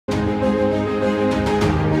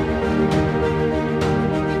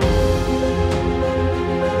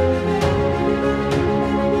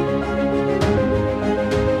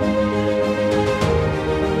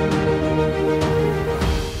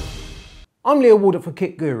Finally awarded for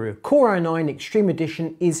Kit Guru, Core i9 Extreme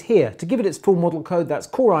Edition is here. To give it its full model code, that's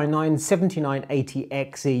Core i9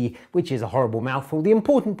 7980XE, which is a horrible mouthful. The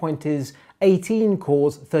important point is 18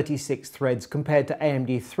 cores, 36 threads, compared to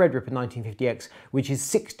AMD Threadripper 1950X, which is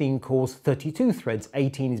 16 cores, 32 threads.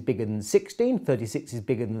 18 is bigger than 16, 36 is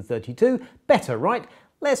bigger than 32. Better, right?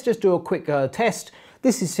 Let's just do a quick test.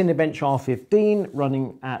 This is Cinebench R15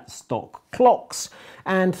 running at stock clocks,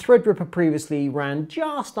 and Threadripper previously ran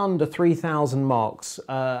just under 3,000 marks.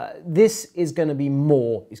 This is going to be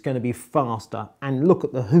more, it's going to be faster, and look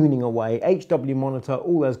at the hooning away. HW monitor,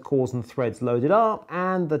 all those cores and threads loaded up,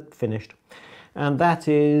 and the finished. And that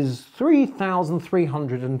is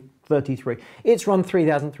 3,333. It's run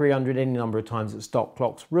 3,300 any number of times at stock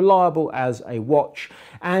clocks, reliable as a watch,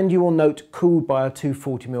 and you will note cooled by a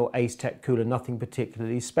 240mm Ace-Tech cooler, nothing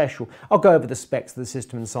particularly special. I'll go over the specs of the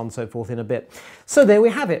system and so on and so forth in a bit. So there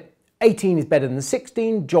we have it. 18 is better than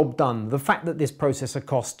 16, job done. The fact that this processor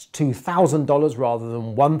costs $2,000 rather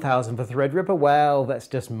than $1,000 for Threadripper, well, that's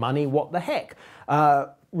just money, what the heck.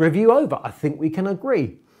 Review over, I think we can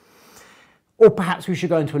agree. Or perhaps we should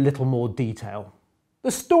go into a little more detail. The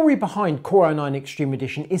story behind Core i9 Extreme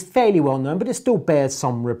Edition is fairly well known, but it still bears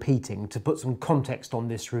some repeating to put some context on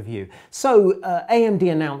this review. So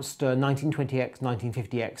AMD announced 1920X,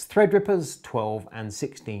 1950X Threadrippers, 12 and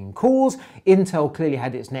 16 cores. Intel clearly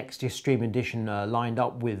had its next Extreme Edition lined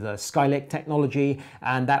up with Skylake technology,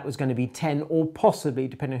 and that was going to be 10 or possibly,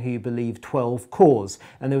 depending on who you believe, 12 cores.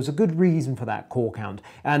 And there was a good reason for that core count.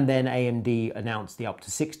 And then AMD announced the up to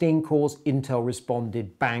 16 cores. Intel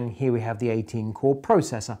responded, bang, here we have the 18 core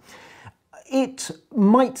processor. It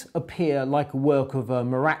might appear like a work of a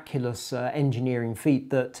miraculous engineering feat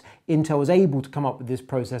that Intel was able to come up with this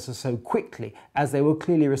processor so quickly, as they were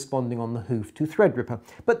clearly responding on the hoof to Threadripper.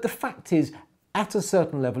 But the fact is, at a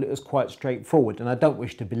certain level, it was quite straightforward, and I don't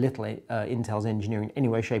wish to belittle Intel's engineering in any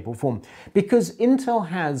way, shape or form, because Intel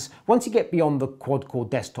has, once you get beyond the quad-core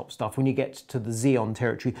desktop stuff, when you get to the Xeon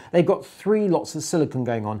territory, they've got three lots of silicon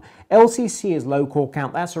going on. LCC is low core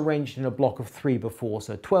count, that's arranged in a block of 3 before,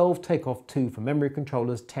 so 12, take off 2 for memory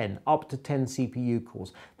controllers, 10, up to 10 CPU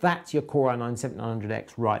cores. That's your Core i9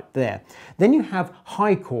 7900X right there. Then you have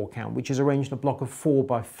high core count, which is arranged in a block of 4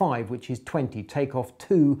 by 5, which is 20, take off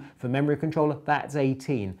 2 for memory controller, that's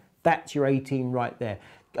 18. That's your 18 right there.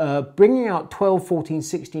 Bringing out 12, 14,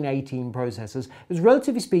 16, 18 processors is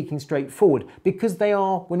relatively speaking straightforward because they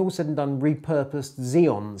are, when all said and done, repurposed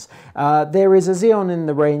Xeons. There is a Xeon in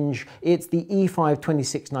the range, it's the E5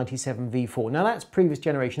 2697V4. Now that's previous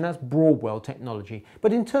generation, that's Broadwell technology,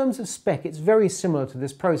 but in terms of spec it's very similar to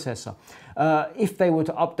this processor. If they were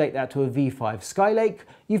to update that to a V5 Skylake,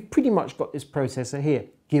 you've pretty much got this processor here,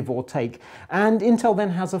 give or take. And Intel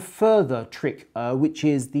then has a further trick, which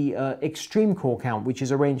is the extreme core count, which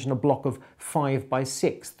is arranged in a block of 5 by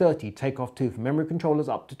 6, 30, take off 2 for memory controllers,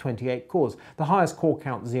 up to 28 cores. The highest core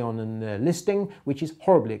count Xeon in the listing, which is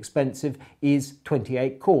horribly expensive, is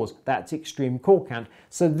 28 cores. That's extreme core count.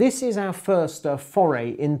 So this is our first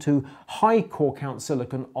foray into high core count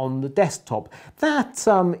silicon on the desktop. That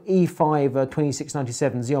E5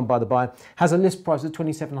 2697 Xeon, by the by, has a list price of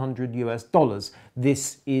 $2,700 US.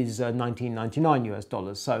 This is $1999 US.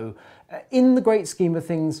 So in the great scheme of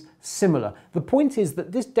things, similar. The point is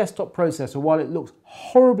that this desktop processor, while it looks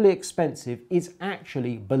horribly expensive, is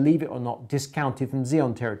actually, believe it or not, discounted from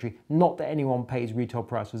Xeon territory. Not that anyone pays retail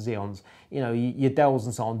price for Xeons. You know, your Dells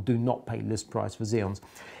and so on do not pay list price for Xeons.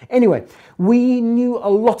 Anyway, we knew a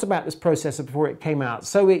lot about this processor before it came out.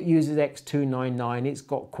 So it uses X299, it's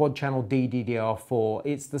got quad channel DDR4,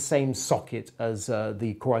 it's the same socket as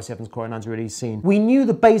the Core i7's Core i9's already seen. We knew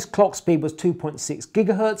the base clock speed was 2.6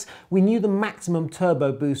 gigahertz. We knew the maximum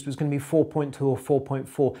turbo boost was going to be 4.2 or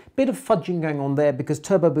 4.4. Bit of fudging going on there because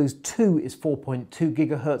Turbo Boost 2 is 4.2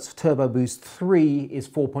 gigahertz, Turbo Boost 3 is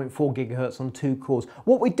 4.4 gigahertz on 2 cores.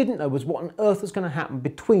 What we didn't know was what on earth was going to happen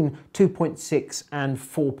between 2.6 and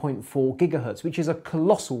 4.4 gigahertz, which is a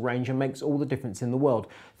colossal range and makes all the difference in the world.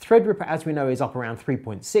 Threadripper, as we know, is up around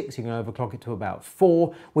 3.6. You can overclock it to about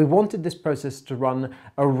 4. We wanted this processor to run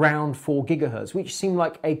around 4 gigahertz, which seemed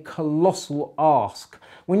like a colossal ask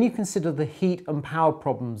when you consider the heat and power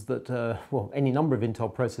problems that, well, any number of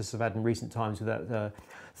Intel processors have had in recent times with that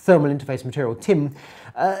thermal interface material, TIM.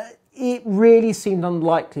 It really seemed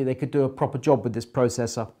unlikely they could do a proper job with this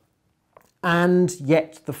processor. And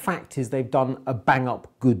yet the fact is they've done a bang-up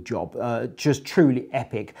good job, just truly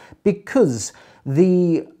epic, because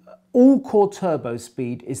the all-core turbo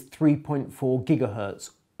speed is 3.4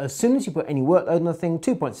 gigahertz. As soon as you put any workload on the thing,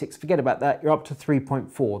 2.6, forget about that, you're up to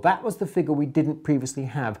 3.4. That was the figure we didn't previously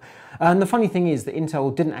have. And the funny thing is that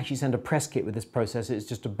Intel didn't actually send a press kit with this processor, it's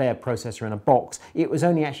just a bare processor in a box. It was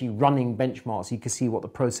only actually running benchmarks, so you could see what the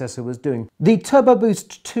processor was doing. The Turbo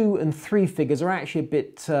Boost 2 and 3 figures are actually a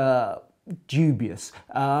bit dubious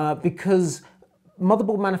because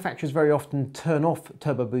motherboard manufacturers very often turn off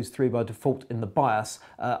Turbo Boost 3 by default in the BIOS.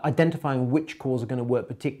 Identifying which cores are going to work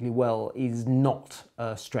particularly well is not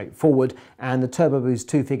straightforward, and the Turbo Boost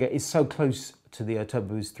 2 figure is so close to the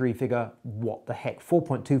Turbo Boost 3 figure, what the heck,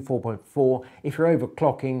 4.2, 4.4, if you're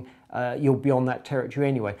overclocking, you'll be on that territory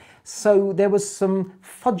anyway. So there was some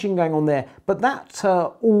fudging going on there, but that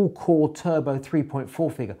all-core Turbo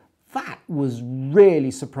 3.4 figure, that was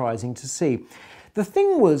really surprising to see. The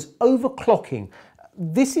thing was overclocking.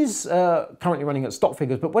 This is currently running at stock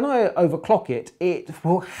figures, but when I overclock it, it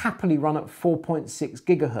will happily run at 4.6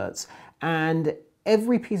 gigahertz, and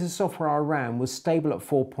every piece of software I ran was stable at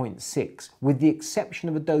 4.6, with the exception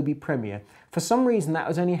of Adobe Premiere. For some reason, that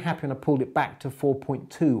was only happy when I pulled it back to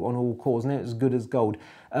 4.2 on all cores, and it was good as gold.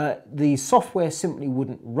 The software simply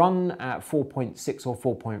wouldn't run at 4.6 or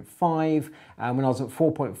 4.5, and when I was at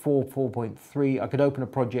 4.4, 4.3, I could open a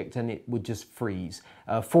project and it would just freeze.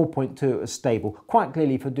 4.2 was stable. Quite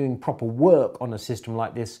clearly, for doing proper work on a system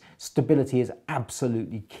like this, stability is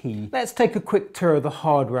absolutely key. Let's take a quick tour of the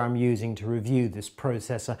hardware I'm using to review this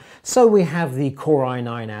processor. So we have the Core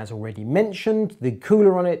i9 as already mentioned. The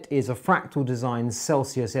cooler on it is a Fractal Design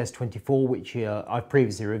Celsius S24, which I've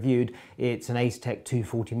previously reviewed. It's an Acetec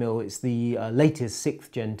 240mm. It's the latest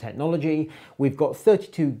 6th gen technology. We've got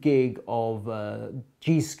 32 gig of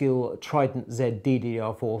G.Skill Trident Z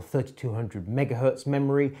DDR4 3200 megahertz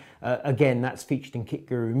memory. Again, that's featured in Kit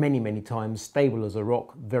Guru many times, stable as a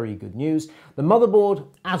rock, very good news. The motherboard,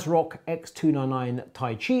 ASRock X299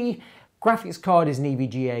 Taichi. Graphics card is an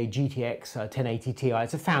EVGA GTX 1080 Ti.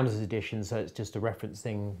 It's a Founders Edition, so it's just a reference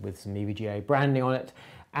thing with some EVGA branding on it.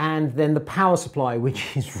 And then the power supply,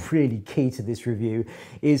 which is really key to this review,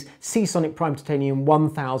 is Seasonic Prime Titanium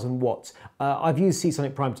 1000 watts. I've used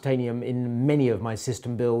Seasonic Prime Titanium in many of my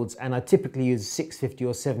system builds, and I typically use 650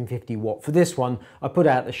 or 750 watt. For this one, I put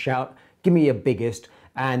out the shout, give me your biggest,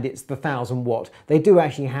 and it's the 1000 watt. They do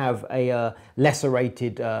actually have a lesser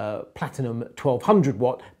rated Platinum 1200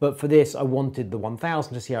 watt, but for this I wanted the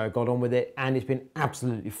 1000 to see how I got on with it, and it's been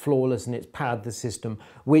absolutely flawless, and it's powered the system,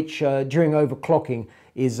 which during overclocking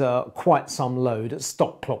is quite some load. At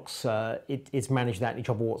stock clocks, it's managed that any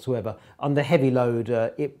trouble whatsoever. Under heavy load,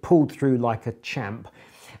 it pulled through like a champ.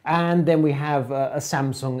 And then we have a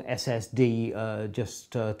Samsung SSD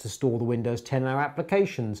just to store the Windows 10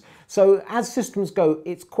 applications. So as systems go,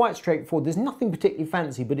 it's quite straightforward. There's nothing particularly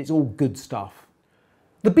fancy, but it's all good stuff.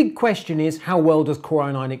 The big question is, how well does Core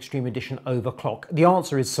i9 Extreme Edition overclock? The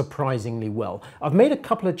answer is surprisingly well. I've made a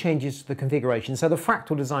couple of changes to the configuration. So the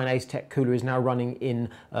Fractal Design Acetec cooler is now running in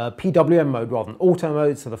PWM mode rather than auto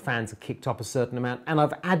mode, so the fans are kicked up a certain amount. And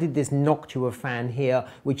I've added this Noctua fan here,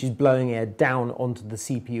 which is blowing air down onto the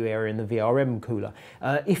CPU area in the VRM cooler.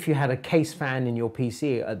 If you had a case fan in your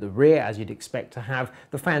PC at the rear, as you'd expect to have,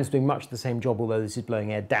 the fan's doing much the same job, although this is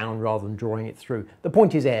blowing air down rather than drawing it through. The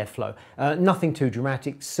point is airflow. Nothing too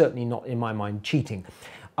dramatic. Certainly not, in my mind, cheating.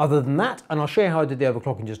 Other than that, and I'll show you how I did the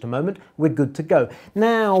overclock in just a moment, we're good to go.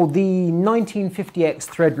 Now, the 1950X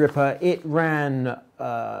Threadripper, it ran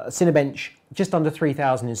Cinebench just under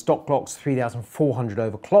 3000 in stock clocks, 3400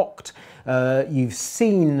 overclocked. You've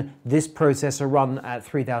seen this processor run at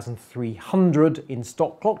 3300 in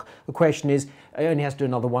stock clock. The question is, it only has to do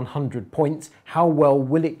another 100 points. How well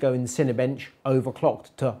will it go in Cinebench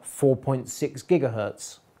overclocked to 4.6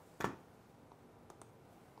 gigahertz?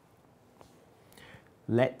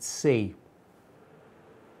 Let's see.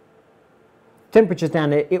 Temperatures down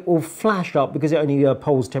there, it will flash up because it only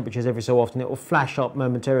polls temperatures every so often. It will flash up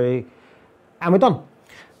momentarily, and we're done.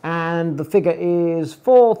 And the figure is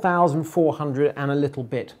 4,400 and a little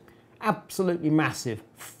bit. Absolutely massive.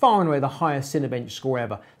 Far and away the highest Cinebench score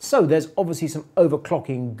ever. So there's obviously some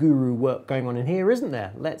overclocking guru work going on in here, isn't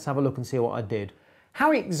there? Let's have a look and see what I did.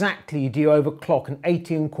 How exactly do you overclock an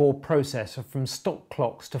 18-core processor from stock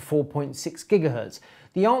clocks to 4.6 gigahertz?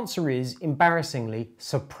 The answer is, embarrassingly,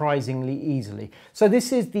 surprisingly easily. So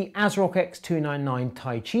this is the ASRock X299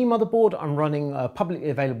 Taichi motherboard. I'm running a publicly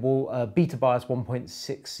available Beta BIOS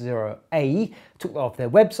 1.60A. Took that off their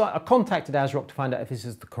website. I contacted ASRock to find out if this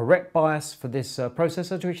is the correct BIOS for this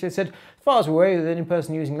processor, to which they said, as far as we're aware, there's any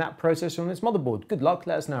person using that processor on this motherboard. Good luck,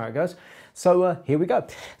 let us know how it goes. So here we go.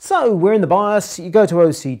 So we're in the BIOS. You go to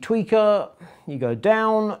OC Tweaker, you go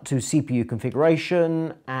down to CPU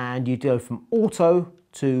configuration, and you go from auto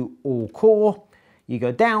to all core. You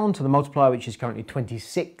go down to the multiplier, which is currently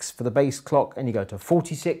 26 for the base clock, and you go to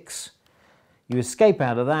 46. You escape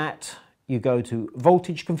out of that. You go to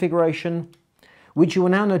voltage configuration, which you will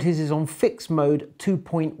now notice is on fixed mode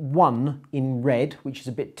 2.1 in red, which is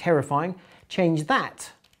a bit terrifying. Change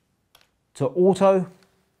that to auto,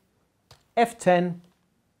 F10,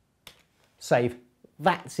 save.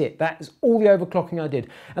 That's it. That is all the overclocking I did.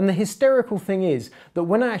 And the hysterical thing is that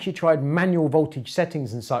when I actually tried manual voltage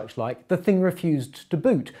settings and such like, the thing refused to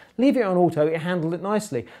boot. Leave it on auto, it handled it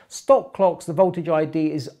nicely. Stock clocks, the voltage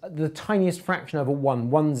ID is the tiniest fraction over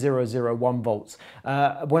 1001 volts.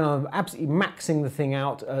 When I'm absolutely maxing the thing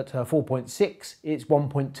out at 4.6, it's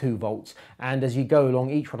 1.2 volts. And as you go along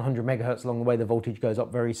each 100 megahertz along the way, the voltage goes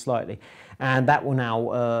up very slightly. And that will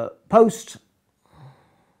now post.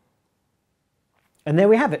 And there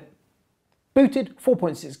we have it. Booted,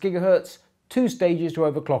 4.6 gigahertz, 2 stages to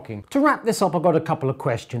overclocking. To wrap this up, I've got a couple of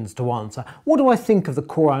questions to answer. What do I think of the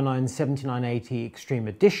Core i9 7980 Extreme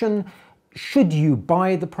Edition? Should you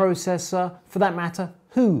buy the processor? For that matter,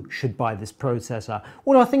 who should buy this processor?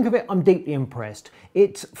 What do I think of it? I'm deeply impressed.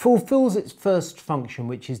 It fulfills its first function,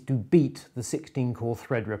 which is to beat the 16-core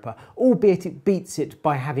Threadripper, albeit it beats it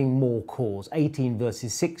by having more cores. 18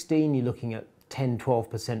 versus 16, you're looking at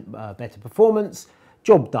 10-12% better performance,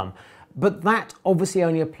 job done. But that obviously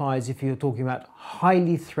only applies if you're talking about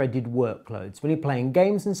highly threaded workloads. When you're playing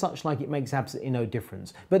games and such like, it makes absolutely no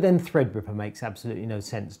difference. But then Threadripper makes absolutely no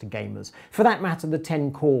sense to gamers. For that matter, the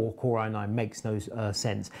 10-core Core i9 makes no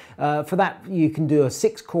sense. For that, you can do a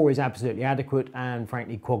 6-core is absolutely adequate, and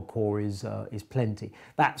frankly, quad-core is plenty.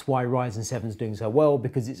 That's why Ryzen 7 is doing so well,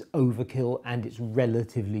 because it's overkill and it's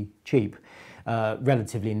relatively cheap.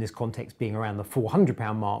 Relatively in this context being around the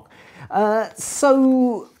 £400 mark.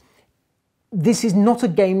 So this is not a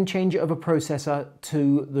game changer of a processor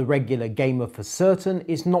to the regular gamer for certain.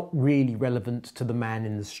 It's not really relevant to the man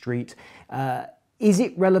in the street. Is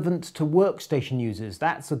it relevant to workstation users?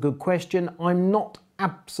 That's a good question. I'm not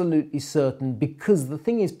absolutely certain, because the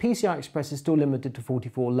thing is, PCI Express is still limited to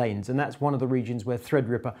 44 lanes, and that's one of the regions where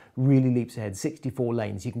Threadripper really leaps ahead. 64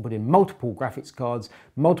 lanes. You can put in multiple graphics cards,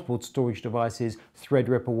 multiple storage devices.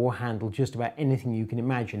 Threadripper will handle just about anything you can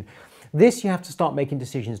imagine. This, you have to start making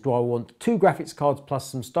decisions. Do I want 2 graphics cards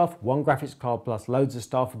plus some stuff, 1 graphics card plus loads of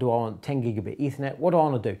stuff? Do I want 10 gigabit Ethernet? What do I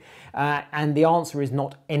want to do? And the answer is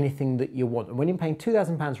not anything that you want. And when you're paying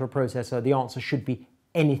 £2,000 for a processor, the answer should be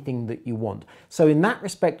anything that you want. So in that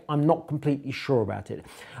respect, I'm not completely sure about it.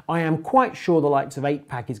 I am quite sure the likes of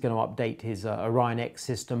 8pack is going to update his Orion X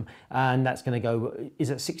system, and that's going to go, is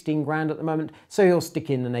it 16 grand at the moment? So he'll stick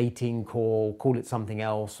in an 18 core, call it something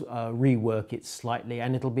else, rework it slightly,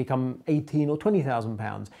 and it'll become 18 or 20,000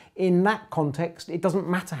 pounds. In that context, it doesn't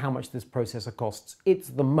matter how much this processor costs. It's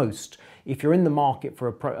the most. If you're in the market for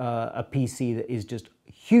a PC that is just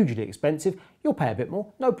hugely expensive, you'll pay a bit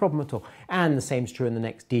more, no problem at all. And the same's true in the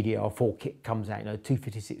next DDR4 kit comes out,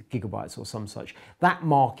 256 gigabytes or some such. That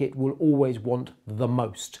market will always want the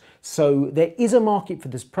most. So there is a market for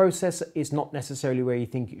this processor. It's not necessarily where you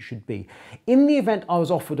think it should be. In the event I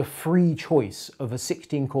was offered a free choice of a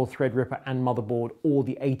 16-core Threadripper and motherboard, or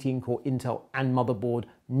the 18-core Intel and motherboard,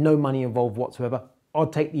 no money involved whatsoever,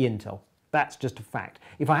 I'd take the Intel. That's just a fact.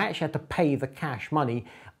 If I actually had to pay the cash money,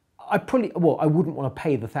 I wouldn't want to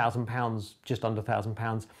pay the £1,000, just under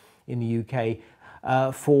 £1,000 in the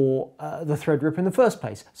UK for the Threadripper in the first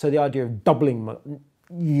place. So the idea of doubling,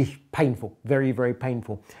 painful, very, very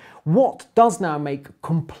painful. What does now make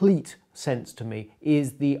complete sense to me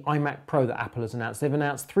is the Imac Pro that Apple has announced. They've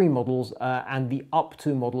announced 3 models, and the up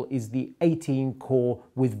to model is the 18-core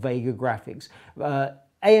with Vega graphics.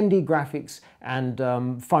 AMD graphics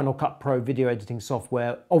and Final Cut Pro video editing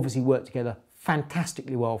software obviously work together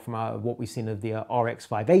fantastically well from what we've seen of the RX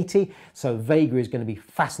 580. So Vega is going to be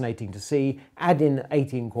fascinating to see. Add in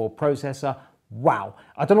 18-core processor. Wow.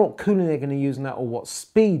 I don't know what cooling they're going to use in that or what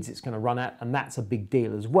speeds it's going to run at, and that's a big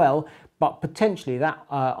deal as well. But potentially that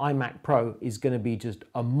iMac Pro is going to be just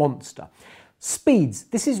a monster. Speeds.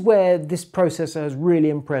 This is where this processor has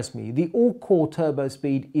really impressed me. The all-core turbo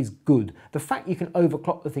speed is good. The fact you can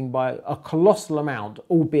overclock the thing by a colossal amount,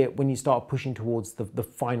 albeit when you start pushing towards the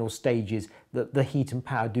final stages, that the heat and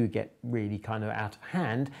power do get really kind of out of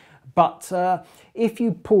hand. But if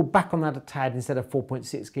you pull back on that a tad, instead of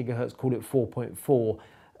 4.6 gigahertz, call it 4.4,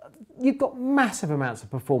 you've got massive amounts of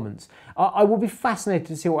performance. I will be fascinated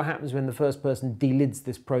to see what happens when the first person delids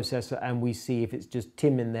this processor and we see if it's just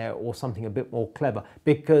Tim in there or something a bit more clever,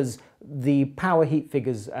 because the power heat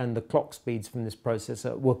figures and the clock speeds from this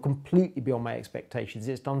processor were completely beyond my expectations.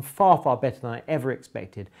 It's done far, far better than I ever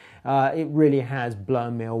expected. It really has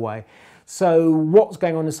blown me away. So what's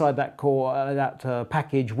going on inside that core,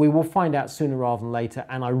 package, we will find out sooner rather than later,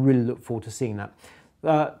 and I really look forward to seeing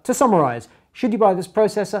that. To summarize, should you buy this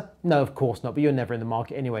processor? No, of course not, but you're never in the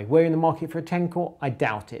market anyway. We're in the market for a 10 core? I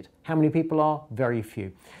doubt it. How many people are? Very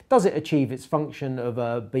few. Does it achieve its function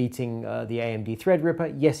of beating the AMD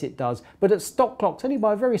Threadripper? Yes, it does, but at stock clocks, only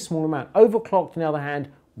by a very small amount. Overclocked, on the other hand,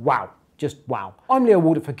 wow. Just wow. I'm Leo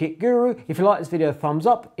Walder for Kit Guru. If you like this video, thumbs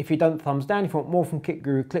up. If you don't, thumbs down. If you want more from Kit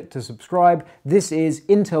Guru, click to subscribe. This is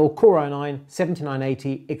Intel Core i9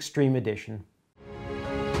 7980 Extreme Edition.